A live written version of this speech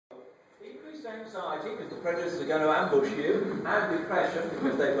increased anxiety because the predators are going to ambush you, and depression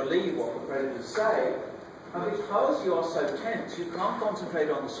because they believe what the predators say, and because you are so tense, you can't concentrate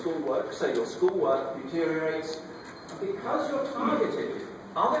on the schoolwork, so your schoolwork deteriorates, and because you're targeted,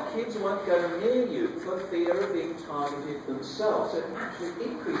 other kids won't go near you for fear of being targeted themselves. So it actually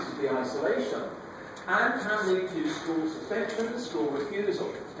increases the isolation and can lead to school suspension, school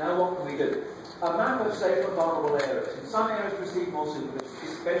refusal. Now what can we do? A map of safe and vulnerable areas. In some areas receive more supervision,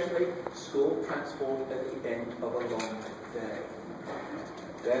 especially school transport at the end of a long day.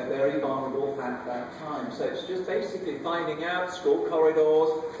 They're very vulnerable at that time. So it's just basically finding out school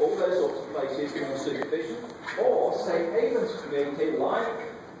corridors, all those sorts of places, more supervision, or safe havens created like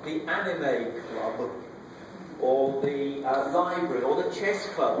the anime club, or the library, or the chess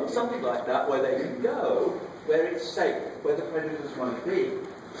club, or something like that, where they can go, where it's safe, where the predators won't be.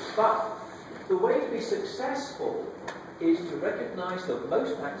 But the way to be successful is to recognise that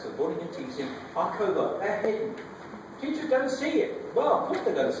most acts of bullying and teasing are covert, they're hidden. Teachers don't see it. Well, of course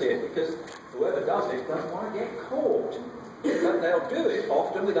they don't see it, because whoever does it doesn't want to get caught. But they'll do it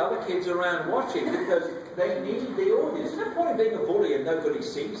often with other kids around watching, because they need the audience. There's no point in being a bully and nobody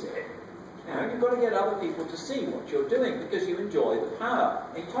sees it. You've got to get other people to see what you're doing, because you enjoy the power,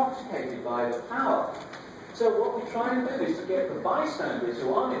 intoxicated by the power. So what we try and do is to get the bystanders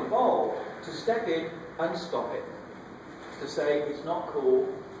who aren't involved to step in and stop it. To say, it's not cool,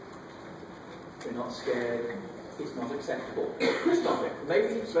 we're not scared, it's not acceptable. Stop it.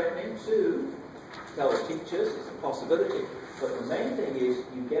 Maybe threatening to tell the teachers, it's a possibility. But the main thing is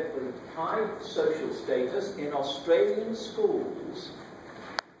you get the high social status in Australian schools,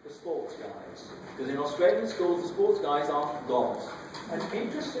 the sports guys. Because in Australian schools, the sports guys are gods. And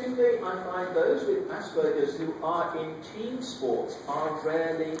interestingly, I find those with Asperger's who are in team sports are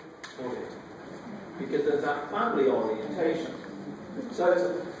rarely bullied. Because there's that family orientation. So it's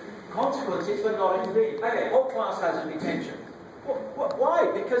a consequences for not intervening. Okay, whole class has a detention.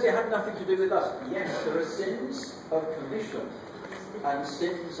 Why? Because it had nothing to do with us. Yes, there are sins of commission and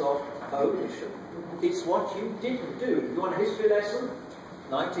sins of omission. It's what you didn't do. You want a history lesson?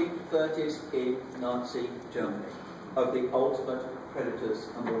 1930s in Nazi Germany, of the ultimate predators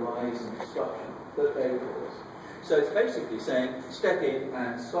and the rise and destruction that they caused. So it's basically saying, step in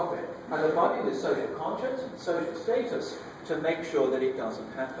and stop it. And providing the social conscience and social status to make sure that it doesn't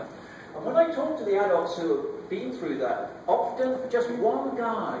happen. And when I talk to the adults who have been through that, often just one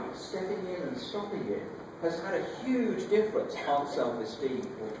guy stepping in and stopping it has had a huge difference on self-esteem.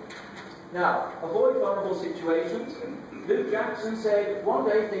 Now, avoid vulnerable situations. Luke Jackson said, one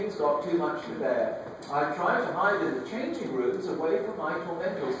day things got too much to bear. I tried to hide in the changing rooms away from my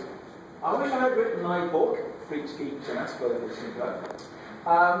tormentors. I wish I had written my book, Freaks, Geeks and Asperger's Syndrome,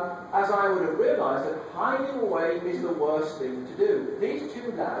 as I would have realised that hiding away is the worst thing to do. These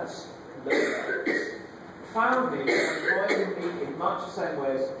two lads, found me and employed me in much the same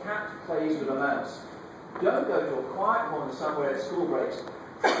way as a cat plays with a mouse. Don't go to a quiet corner somewhere at school breaks.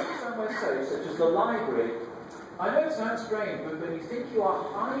 Somewhere safe, such as the library. I know it sounds strange, but when you think you are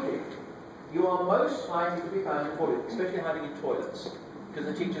hiding, you are most likely to be found in toilets, especially hiding in toilets. Because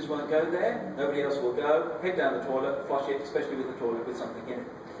the teachers won't go there, nobody else will go, head down the toilet, flush it, especially with the toilet with something in it.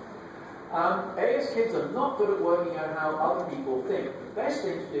 AS kids are not good at working out how other people think. The best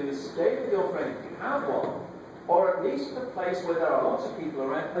thing to do is stay with your friend if you have one, or at least a place where there are lots of people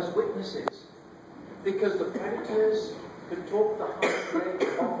around as witnesses. Because the predators can talk the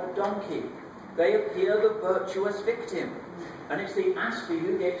heartbreak of a donkey. They appear the virtuous victim. And it's the Aspie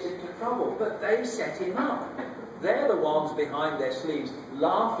who gets into trouble. But they set him up. They're the ones behind their sleeves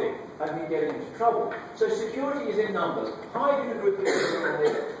laughing at him getting into trouble. So security is in numbers. Hide in a group of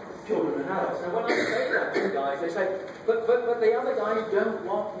children and adults. Now when I say that to guys, they say, but the other guys don't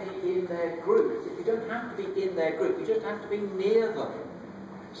want me in their group. You don't have to be in their group. You just have to be near them.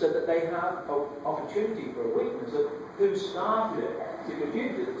 So that they have an opportunity for a witness of who started it. To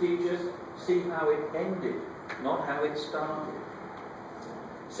compute to the teachers, see how it ended, not how it started.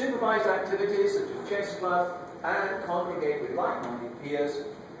 Supervised activities such as chess club and congregate with like-minded peers,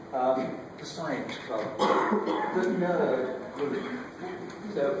 the science club, the nerd group.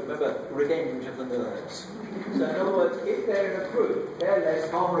 So remember, revenge of the nerds. So in other words, if they're in a group, they're less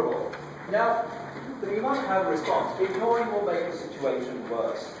vulnerable. Now, you must have a response. Ignoring will make the situation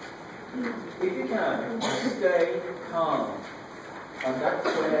worse. If you can, stay calm. And that's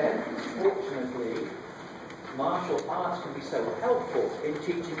where, fortunately, martial arts can be so helpful in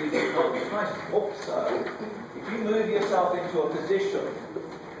teaching you to control the crisis. Also, if you move yourself into a position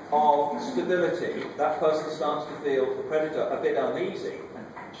of stability, that person starts to feel the predator a bit uneasy. And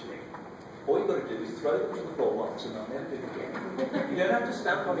actually, all you've got to do is throw them to the floor once and they'll never do it again. You don't have to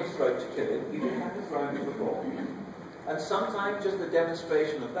stamp on his throat to kill him, you just have to throw him to the floor. And sometimes just the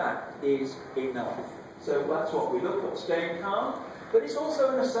demonstration of that is enough. So that's what we look for, staying calm, but it's also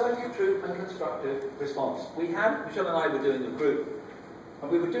an assertive, true and constructive response. Michelle and I were doing a group,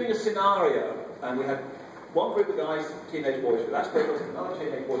 and we were doing a scenario, and we had one group of guys, teenage boys, but that's where it was another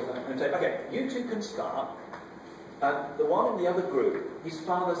teenage boys, and say, okay, you two can start. And the one in the other group, his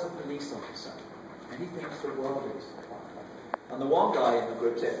father's a police officer, and he thinks the world is. And the one guy in the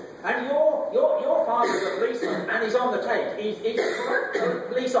group said, and your father's a policeman, and he's on the take. He's a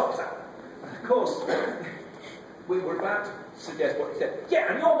police officer. And of course, we were about to suggest what he said.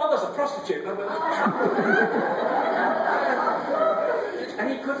 Yeah, and your mother's a prostitute. And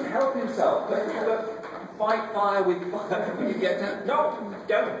he couldn't help himself. But fight fire with fire when you get to, no,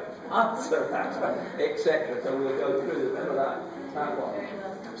 don't answer that, etc. So we'll go through, remember that one.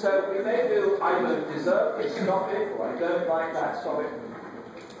 So we may do, I don't deserve it, stop it, or I don't like that, stop it.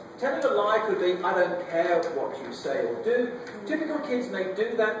 Telling a lie could be, I don't care what you say or do. Typical kids may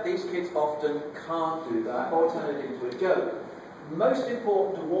do that, these kids often can't do that, or turn it into a joke. Most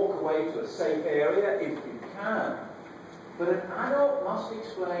important to walk away to a safe area if you can. But an adult must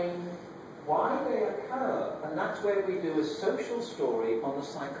explain why they occur, and that's where we do a social story on the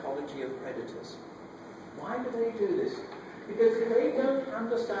psychology of predators. Why do they do this? Because if they don't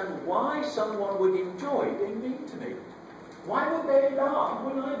understand why someone would enjoy being mean to me, why would they laugh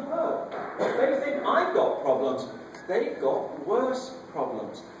when I'm hurt? They think I've got problems. They've got worse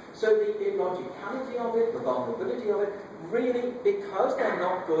problems. So the illogicality of it, the vulnerability of it, really, because they're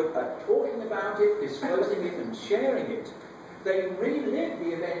not good at talking about it, disclosing it and sharing it, they relive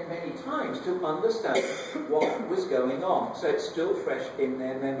the event many times to understand what was going on. So it's still fresh in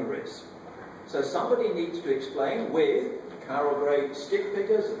their memories. So somebody needs to explain with Carol Gray stick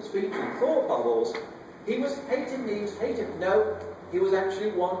figures and speech and thought bubbles. He was hating these, hating. No, he was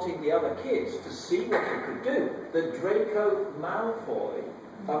actually wanting the other kids to see what he could do. The Draco Malfoy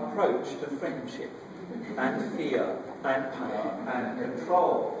approach to friendship and fear and power and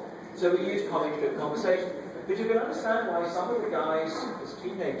control. So we use comic strip conversation. But you can understand why some of the guys, as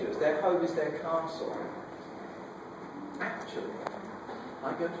teenagers, their home is their castle. Actually,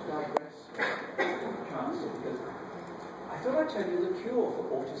 I'm going to digress from the castle because I thought I'd tell you the cure for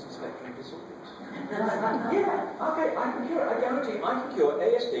autism spectrum disorders. Yeah, okay, I can cure it. I guarantee I can cure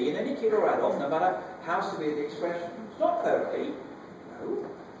ASD in any kid or adult, no matter how severe the expression. It's not therapy. No.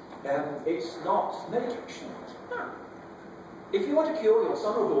 It's not medication. No. If you want to cure your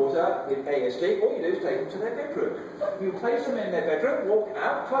son or daughter with ASD, all you do is take them to their bedroom. You place them in their bedroom, walk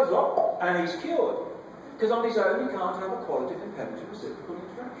out, close up, and he's cured. Because on his own, he can't have a qualitative and penetrative reciprocal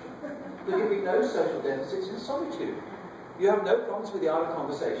interaction. There can be no social deficits in solitude. You have no problems with the art of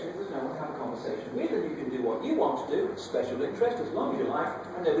conversation if there's no one to have a conversation with, and you can do what you want to do, special interest, as long as you like,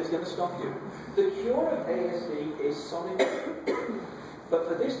 and nobody's going to stop you. The cure of ASD is solitude. But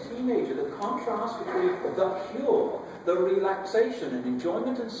for this teenager, the contrast between the cure, the relaxation and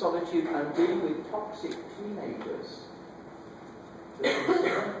enjoyment and solitude, and dealing with toxic teenagers, the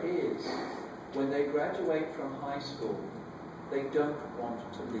concern is when they graduate from high school, they don't want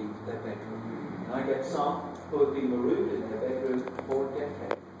to leave their bedroom. And I get some who have been marooned in their bedroom for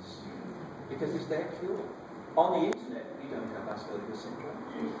decades because it's their cure. On the internet, you don't have Asperger's syndrome.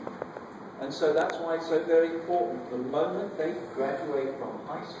 And so that's why it's so very important. The moment they graduate from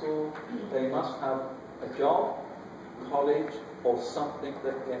high school, they must have a job, college, or something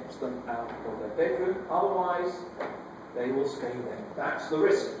that gets them out of their bedroom. Otherwise, they will stay there. That's the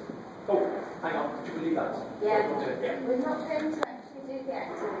risk. Oh, hang on, could you believe that? Yeah, we're not going to actually do the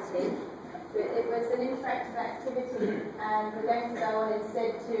activity. It was an interactive activity, and we're going to go on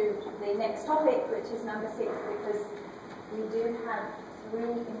instead to the next topic, which is number 6, because we do have 3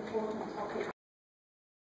 important topics.